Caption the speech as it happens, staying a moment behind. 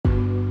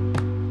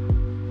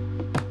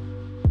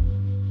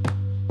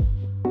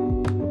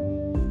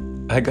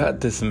I got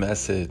this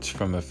message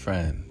from a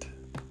friend.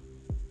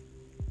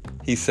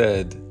 He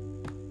said,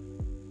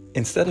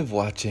 instead of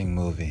watching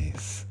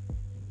movies,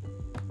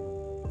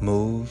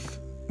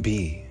 move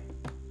be.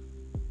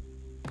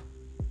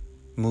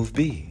 Move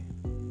be.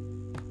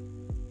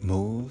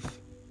 Move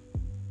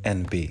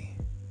and be.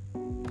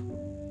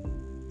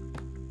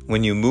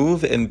 When you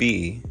move and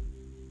be,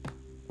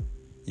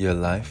 your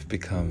life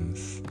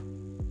becomes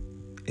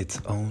its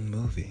own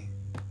movie.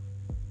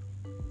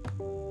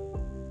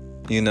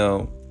 You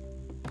know,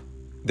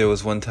 there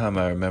was one time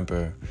I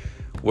remember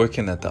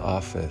working at the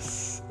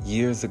office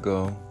years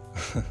ago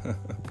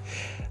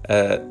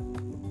at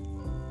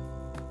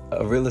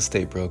a real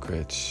estate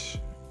brokerage.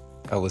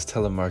 I was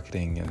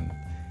telemarketing and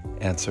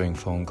answering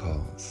phone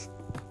calls.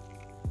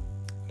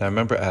 And I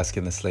remember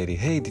asking this lady,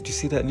 hey, did you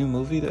see that new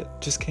movie that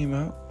just came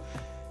out?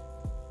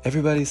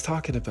 Everybody's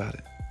talking about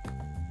it.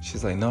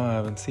 She's like, no, I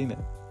haven't seen it.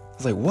 I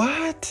was like,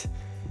 what?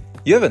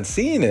 You haven't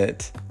seen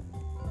it?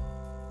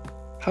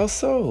 How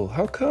so?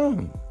 How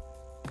come?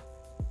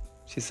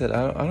 She said,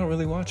 I don't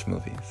really watch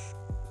movies.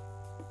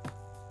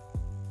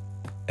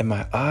 And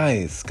my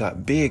eyes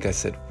got big. I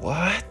said,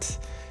 what?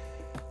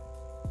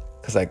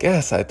 Because I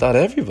guess I thought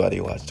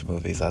everybody watched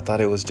movies. I thought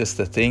it was just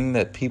a thing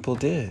that people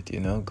did,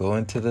 go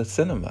into the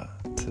cinema,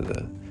 to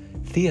the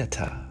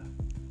theater.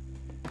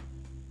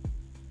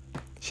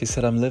 She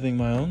said, I'm living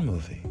my own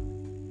movie.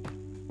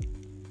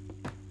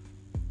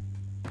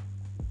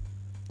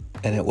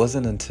 And it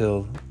wasn't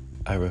until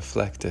I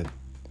reflected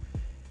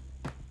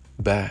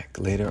back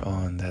later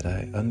on that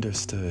I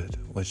understood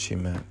what she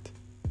meant,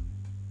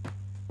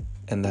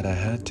 and that I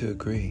had to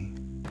agree.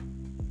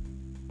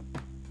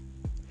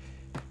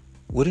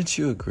 Wouldn't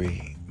you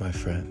agree, my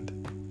friend,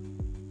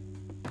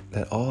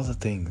 that all the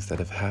things that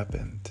have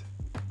happened,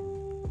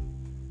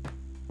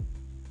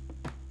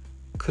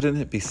 couldn't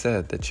it be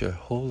said that your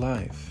whole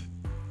life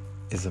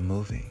is a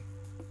movie?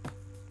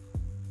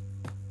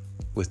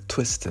 With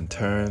twists and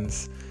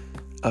turns,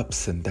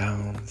 ups and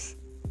downs,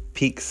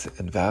 peaks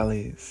and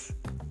valleys,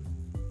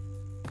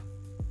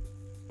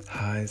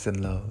 highs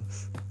and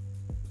lows,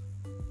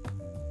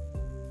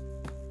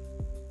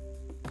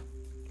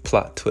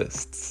 plot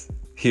twists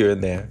here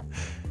and there,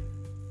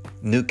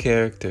 new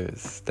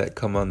characters that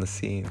come on the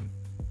scene.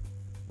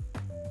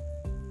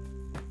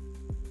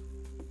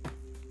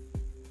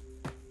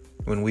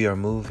 When we are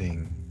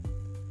moving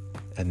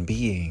and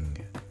being,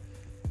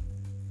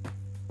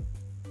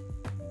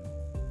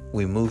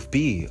 we move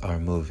be our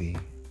movie.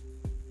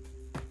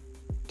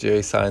 Jerry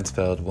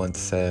Seinfeld once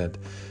said,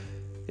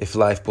 if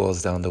life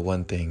boils down to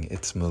one thing,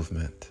 it's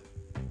movement.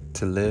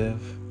 To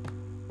live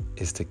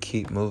is to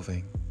keep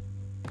moving.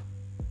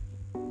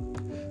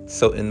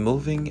 So in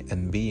moving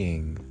and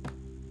being,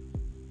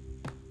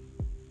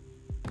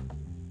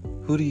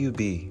 who do you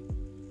be?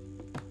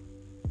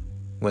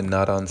 When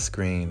not on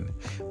screen,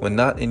 when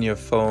not in your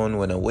phone,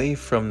 when away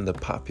from the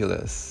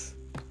populace.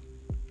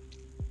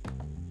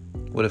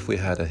 What if we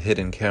had a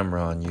hidden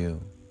camera on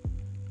you?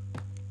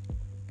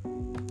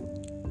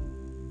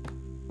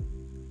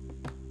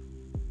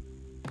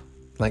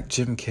 Like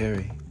Jim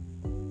Carrey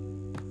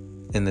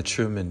in The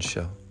Truman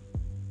Show.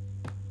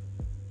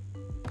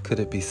 Could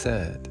it be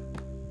said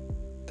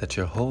that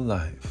your whole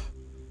life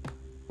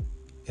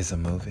is a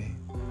movie?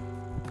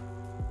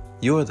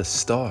 You're the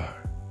star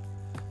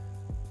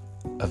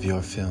of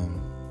your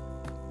film.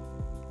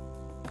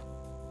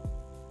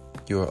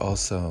 You are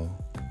also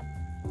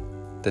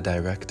the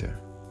director,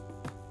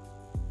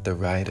 the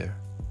writer,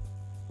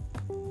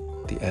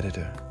 the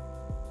editor,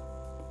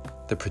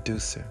 the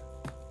producer,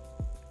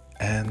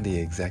 and the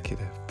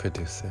executive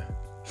producer.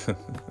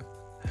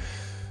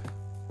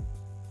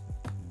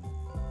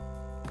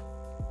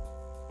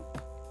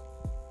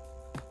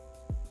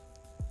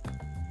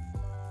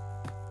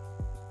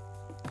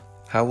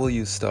 How will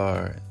you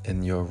star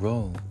in your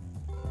role?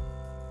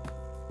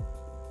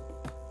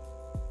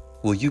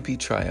 Will you be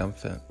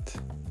triumphant?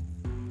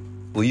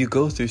 Will you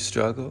go through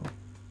struggle?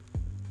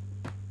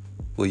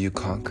 Will you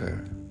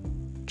conquer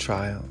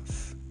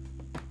trials?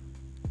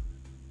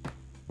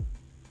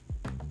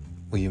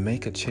 Will you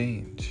make a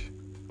change?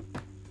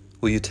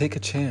 Will you take a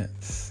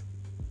chance?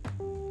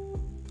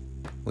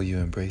 Will you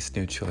embrace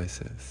new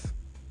choices?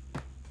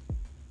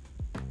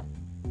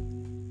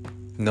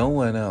 No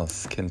one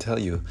else can tell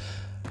you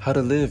how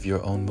to live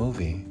your own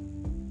movie.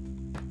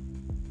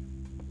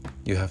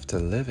 You have to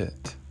live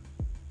it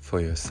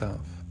for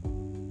yourself.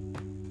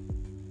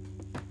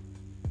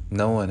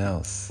 No one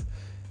else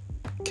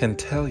can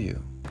tell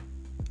you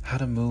how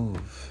to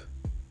move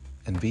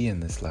and be in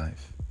this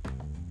life.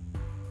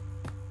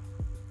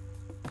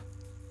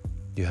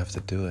 You have to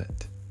do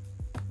it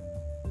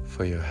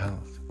for your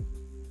health.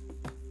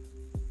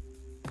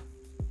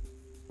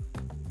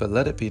 But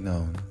let it be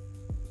known,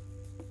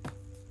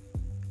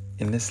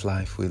 in this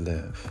life we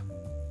live,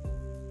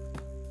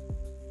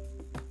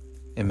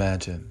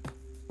 imagine,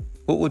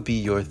 what would be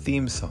your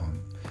theme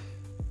song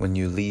when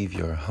you leave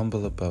your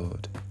humble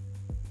abode?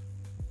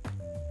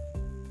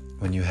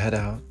 When you head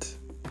out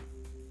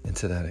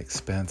into that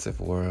expansive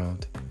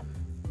world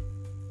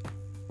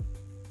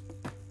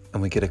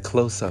and we get a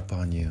close-up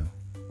on you,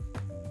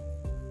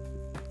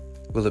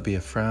 will it be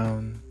a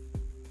frown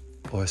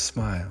or a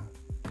smile?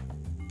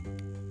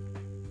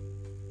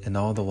 And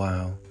all the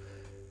while,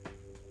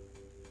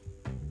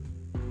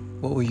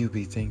 what will you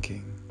be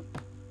thinking?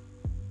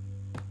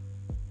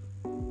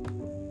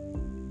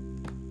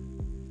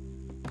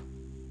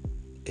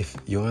 If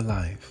your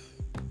life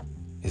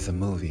is a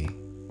movie,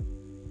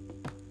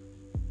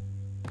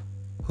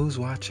 who's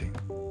watching?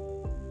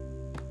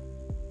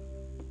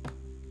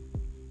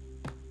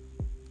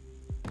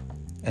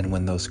 And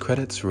when those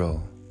credits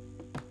roll,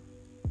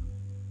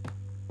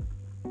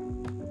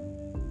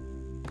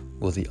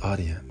 will the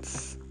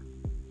audience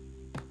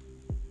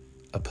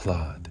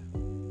applaud?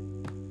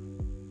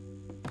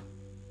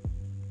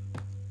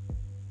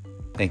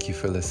 Thank you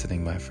for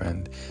listening, my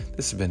friend.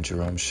 This has been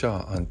Jerome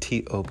Shaw on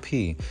TOP,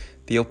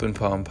 the Open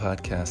Palm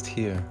Podcast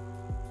here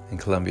in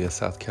Columbia,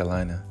 South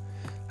Carolina.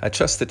 I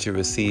trust that you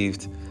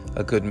received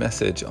a good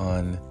message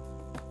on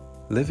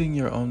living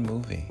your own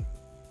movie.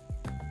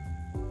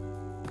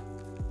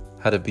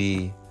 How to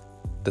be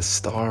the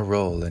star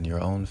role in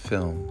your own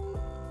film.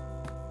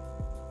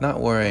 Not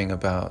worrying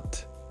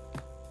about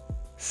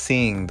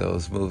seeing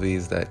those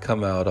movies that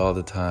come out all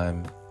the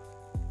time,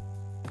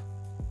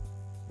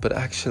 but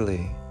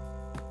actually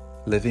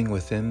living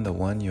within the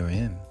one you're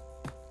in.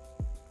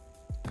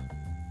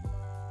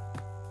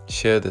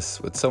 Share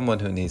this with someone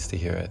who needs to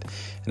hear it.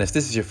 And if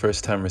this is your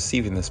first time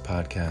receiving this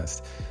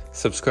podcast,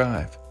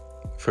 subscribe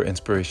for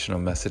inspirational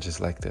messages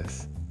like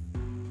this.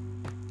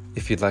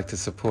 If you'd like to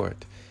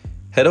support,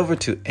 head over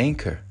to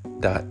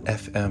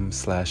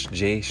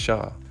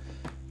anchor.fm/jshaw.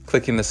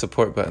 Clicking the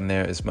support button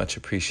there is much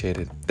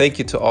appreciated. Thank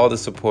you to all the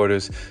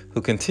supporters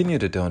who continue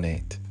to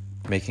donate,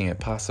 making it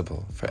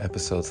possible for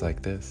episodes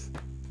like this.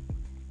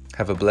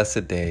 Have a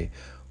blessed day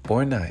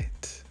or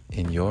night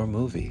in your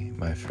movie,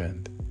 my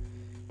friend.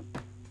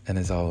 And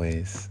as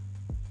always,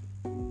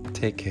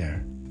 take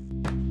care.